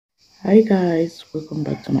Hi guys, welcome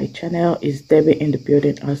back to my channel. It's Debbie in the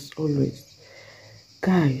building as always.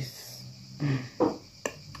 Guys,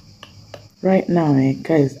 right now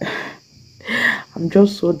guys, I'm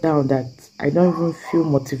just so down that I don't even feel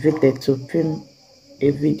motivated to film a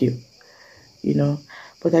video, you know.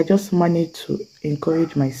 But I just managed to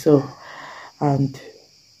encourage myself, and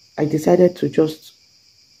I decided to just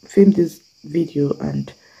film this video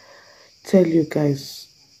and tell you guys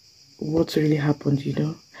what really happened, you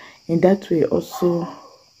know. In that way also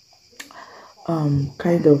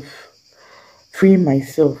kind of free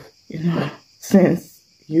myself, you know, since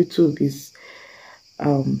YouTube is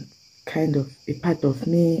kind of a part of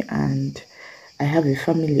me, and I have a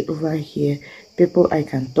family over here, people I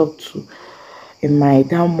can talk to in my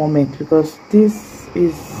down moment, because this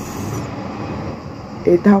is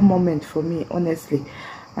a down moment for me, honestly,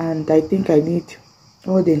 and I think I need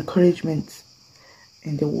all the encouragement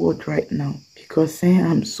in the world right now, because I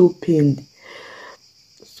am so pained.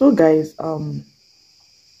 So guys, for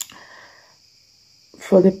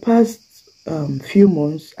the past few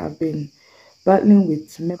months I've been battling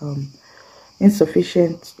with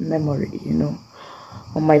insufficient memory, you know,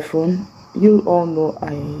 on my phone. You all know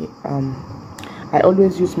I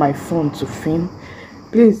always use my phone to film.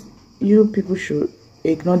 Please, you people should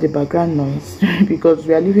ignore the background noise because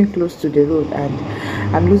we are living close to the road and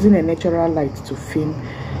I'm using a natural light to film.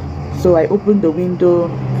 So I open the window,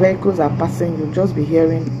 vehicles are passing, you'll just be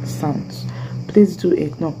hearing sounds. Please do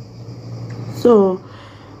ignore. So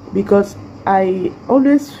because I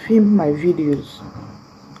always film my videos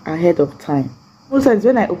ahead of time. Most times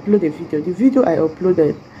when I upload a video, the video I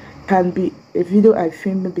uploaded can be a video I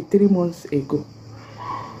filmed maybe 3 months ago.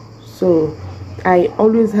 So I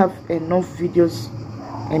always have enough videos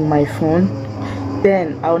in my phone.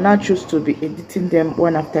 Then I'll now choose to be editing them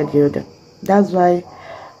one after the other. That's why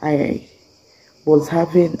I was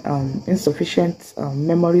having insufficient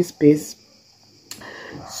memory space.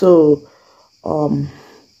 So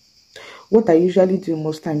what I usually do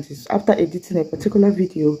most times is, after editing a particular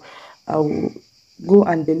video, I will go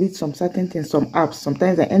and delete some certain things, some apps.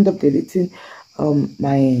 Sometimes I end up deleting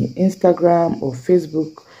my Instagram or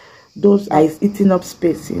Facebook. Those are eating up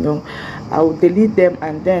space, you know. I will delete them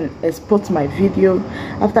and then export my video.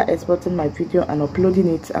 After exporting my video and uploading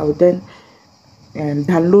it, I will then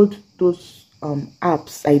download those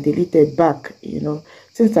apps I deleted back, you know,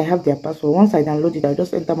 since I have their password. Once I download it, I'll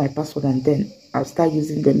just enter my password and then I'll start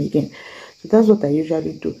using them again. So that's what I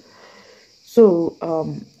usually do. So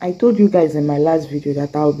I told you guys in my last video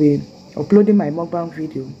that I'll be uploading my mukbang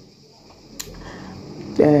video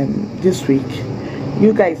this week.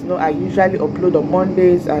 You guys know I usually upload on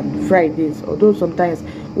Mondays and Fridays, although sometimes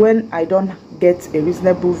when I don't get a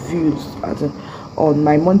reasonable views on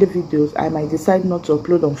my Monday videos, I might decide not to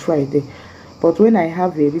upload on Friday. But when I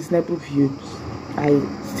have a reasonable views, I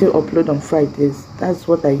still upload on Fridays. That's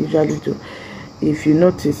what I usually do, if you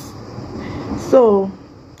notice. So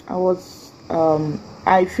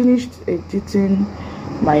I finished editing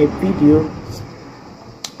my video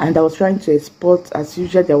and I was trying to export. As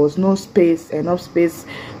usual, there was no enough space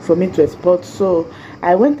for me to export, so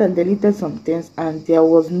I went and deleted some things and there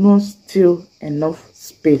was no still enough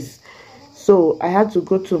space. So I had to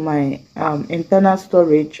go to my internal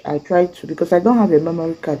storage. I tried to, because I don't have a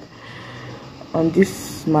memory card on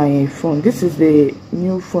this my phone. This is the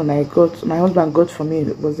new phone I got, my husband got for me.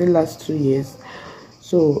 It was the last 2 years.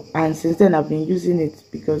 So, and since then I've been using it,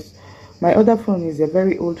 because my other phone is a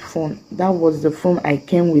very old phone. That was the phone I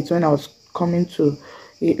came with when I was coming to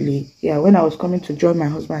Italy. Yeah, when I was coming to join my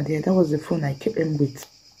husband here, that was the phone I came with.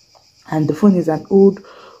 And the phone is an old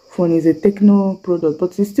phone, is a Techno product,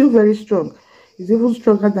 but it's still very strong. It's even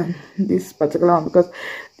stronger than this particular one, because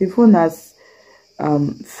the phone has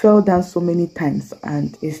fell down so many times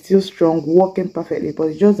and it's still strong, working perfectly. But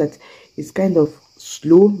it's just that it's kind of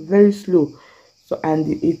slow, very slow. So, and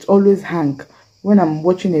it always hang. When I'm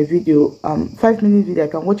watching a video, 5-minute video, I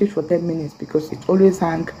can watch it for 10 minutes because it always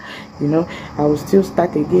hang, you know. I will still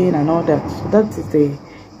start again and all that. So that is the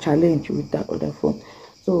challenge with that other phone.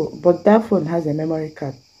 So, but that phone has a memory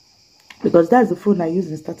card, because that's the phone I use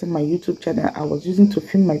in starting my YouTube channel. I was using to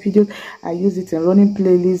film my videos. I use it in running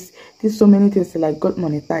playlists. Did so many things till I got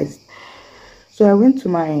monetized. So I went to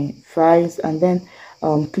my files and then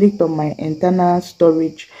clicked on my internal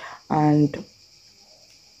storage and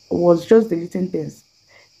was just deleting things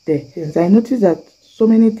there. Since I noticed that so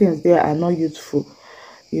many things there are not useful,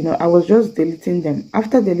 you know, I was just deleting them.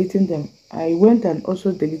 After deleting them, I went and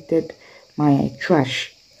also deleted my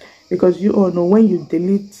trash, because you all know when you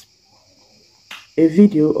delete a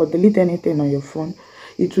video or delete anything on your phone,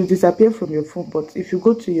 it will disappear from your phone. But if you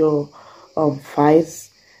go to your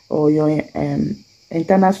files or your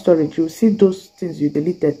internal storage, you see those things you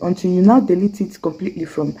deleted. Until you now delete it completely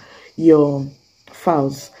from your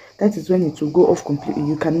files, that is when it will go off completely.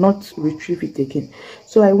 You cannot retrieve it again.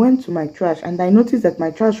 So I went to my trash and I noticed that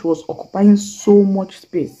my trash was occupying so much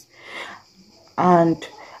space, and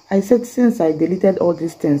I said, since I deleted all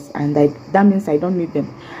these things and that means I don't need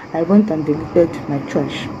them, I went and deleted my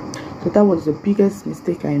trash. So that was the biggest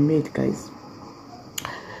mistake I made, guys.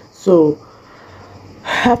 So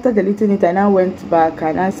after deleting it, I now went back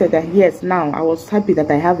and I said that yes, now I was happy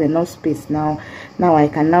that I have enough space. Now I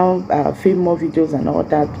can now film more videos and all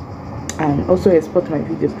that, and also export my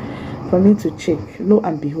videos for me to check. Lo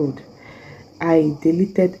and behold, I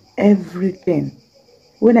deleted everything.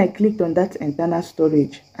 When I clicked on that internal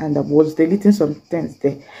storage and I was deleting some things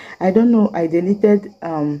there, I don't know, I deleted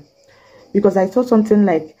because I saw something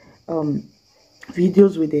like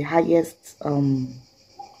videos with the highest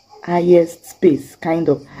space, kind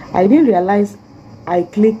of. I didn't realize I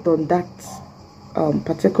clicked on that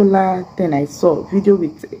particular thing. I saw video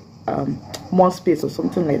with more space or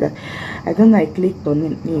something like that. I don't know, I clicked on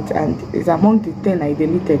it and it's among the 10 I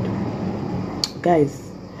deleted.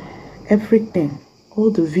 Guys, everything, all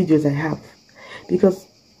the videos I have, because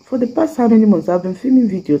for the past how many months I've been filming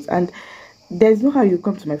videos, and there's no how you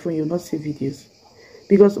come to my phone you'll not see videos,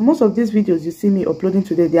 because most of these videos you see me uploading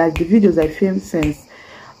today, they are the videos I filmed since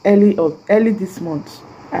early this month,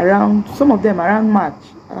 around, some of them around March,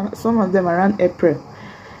 some of them around April,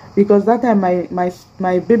 because that time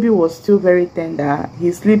my baby was still very tender.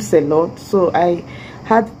 He sleeps a lot, so I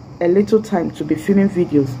had a little time to be filming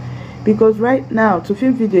videos, because right now to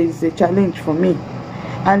film video is a challenge for me,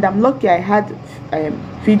 and I'm lucky I had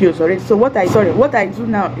videos already. So what I do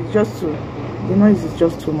now is just to, the noise is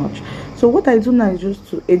just too much, so what I do now is just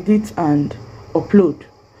to edit and upload,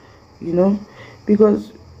 you know,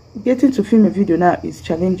 because getting to film a video now is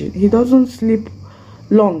challenging. He doesn't sleep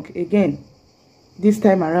long again this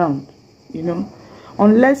time around, you know,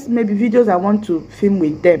 unless maybe videos I want to film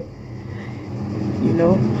with them, you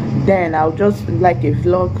know, then I'll just like a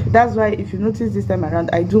vlog. That's why if you notice this time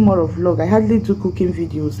around I do more of vlog. I hardly do cooking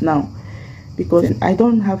videos now because I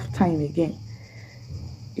don't have time again.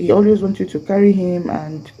 He always wants you to carry him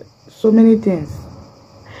and so many things.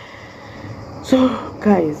 So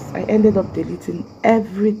guys, I ended up deleting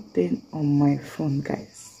everything on my phone,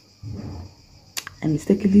 guys. I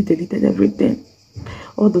mistakenly deleted everything.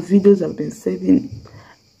 All the videos I've been saving,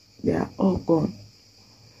 they are all gone.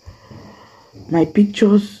 My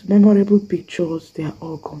pictures, memorable pictures, they are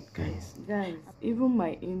all gone, guys. Even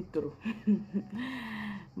my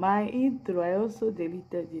intro I also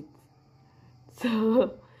deleted it.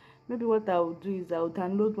 So maybe what I will do is I will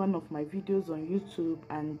download one of my videos on YouTube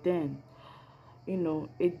and then, you know,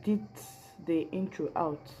 edit the intro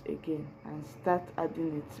out again and start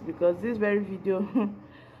adding it, because this very video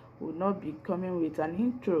will not be coming with an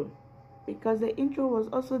intro because the intro was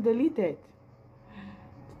also deleted.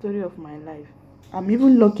 Story of my life. I'm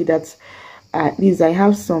even lucky that at least I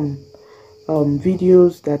have some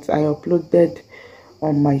videos that I uploaded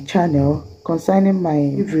on my channel concerning my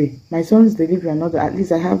delivery, my son's delivery and all that. At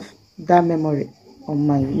least I have that memory on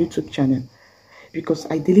my YouTube channel, because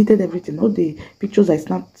I deleted everything, all the pictures I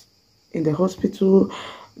snapped in the hospital,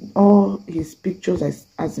 all his pictures,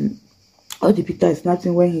 as in all the pictures I snapped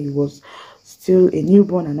in when he was still a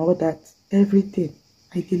newborn and all that, everything.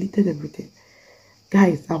 I deleted everything.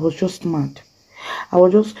 Guys, I was just mad. I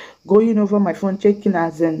was just going over my phone, checking,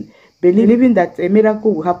 as in believing that a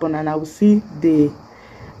miracle will happen and I will see the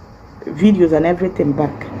videos and everything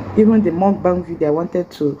back. Even the mukbang video I wanted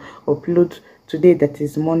to upload today, that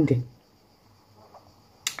is Monday,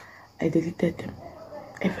 I deleted them,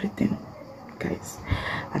 everything, guys.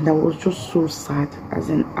 And I was just so sad, as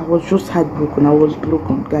in I was just heartbroken. I was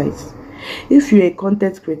broken, guys. If you're a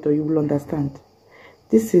content creator, you will understand.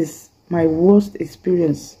 This is my worst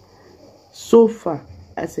experience so far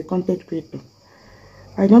as a content creator.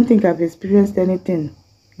 I don't think I've experienced anything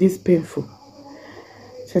this painful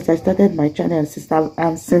since I started my channel,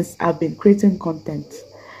 and since I've been creating content.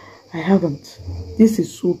 I haven't. This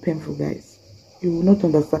is so painful, guys. You will not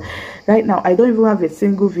understand. Right now, I don't even have a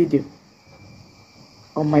single video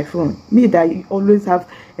on my phone. Me that I always have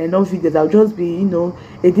enough videos, I'll just be, you know,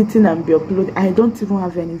 editing and be uploading. I don't even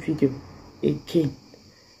have any video again.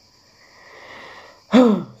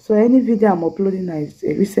 So any video I'm uploading now is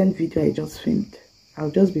a recent video I just filmed. I'll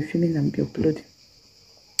just be filming and be uploading.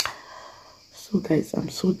 So guys, I'm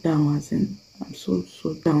so down, as in I'm so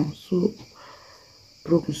down, so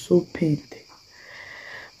broken, so pained.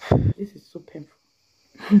 This is so painful.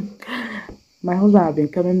 my husband have been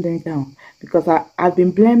coming down because I've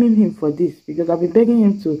been blaming him for this, because I've been begging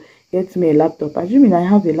him to get me a laptop. Assuming I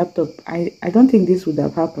have a laptop, I don't think this would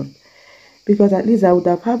have happened, because at least I would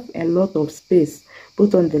have had a lot of space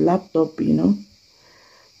both on the laptop, you know,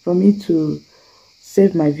 for me to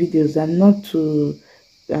save my videos, and not to,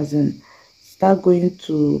 as in, start going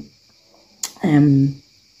to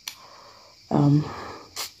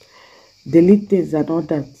delete things and all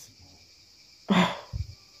that.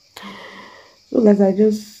 So guys, I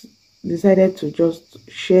just decided to just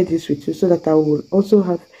share this with you so that I will also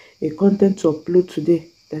have a content to upload today,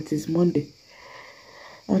 that is Monday,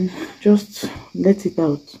 and just let it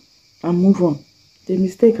out and move on. The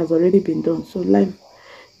mistake has already been done, so life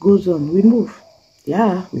goes on. We move.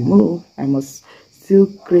 Yeah, we move. I must still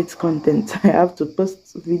create content. I have to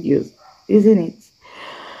post videos, isn't it?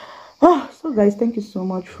 So guys, thank you so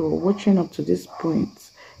much for watching up to this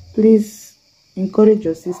point. Please encourage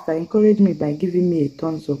your sister, encourage me by giving me a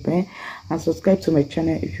thumbs up, and subscribe to my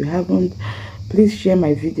channel if you haven't. Please share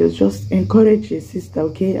my videos. Just encourage your sister,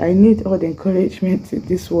 okay? I need all the encouragement in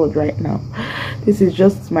this world right now. This is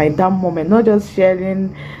just my down moment, not just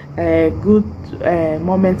sharing good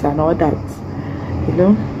moments and all that, you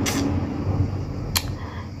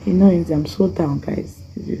know, I'm so down, guys.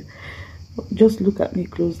 Just look at me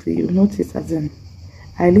closely, you notice, as in,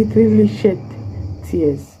 I literally shed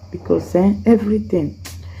tears because everything.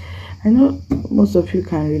 I know most of you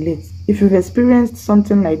can relate. If you've experienced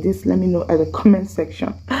something like this, let me know at the comment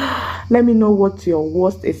section. Let me know what your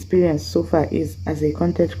worst experience so far is as a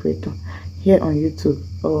content creator here on YouTube,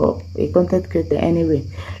 or a content creator anyway.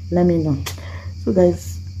 Let me know. So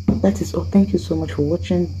guys, that is all. Thank you so much for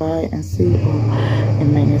watching. Bye, and see you all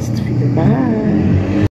in my next video. Bye.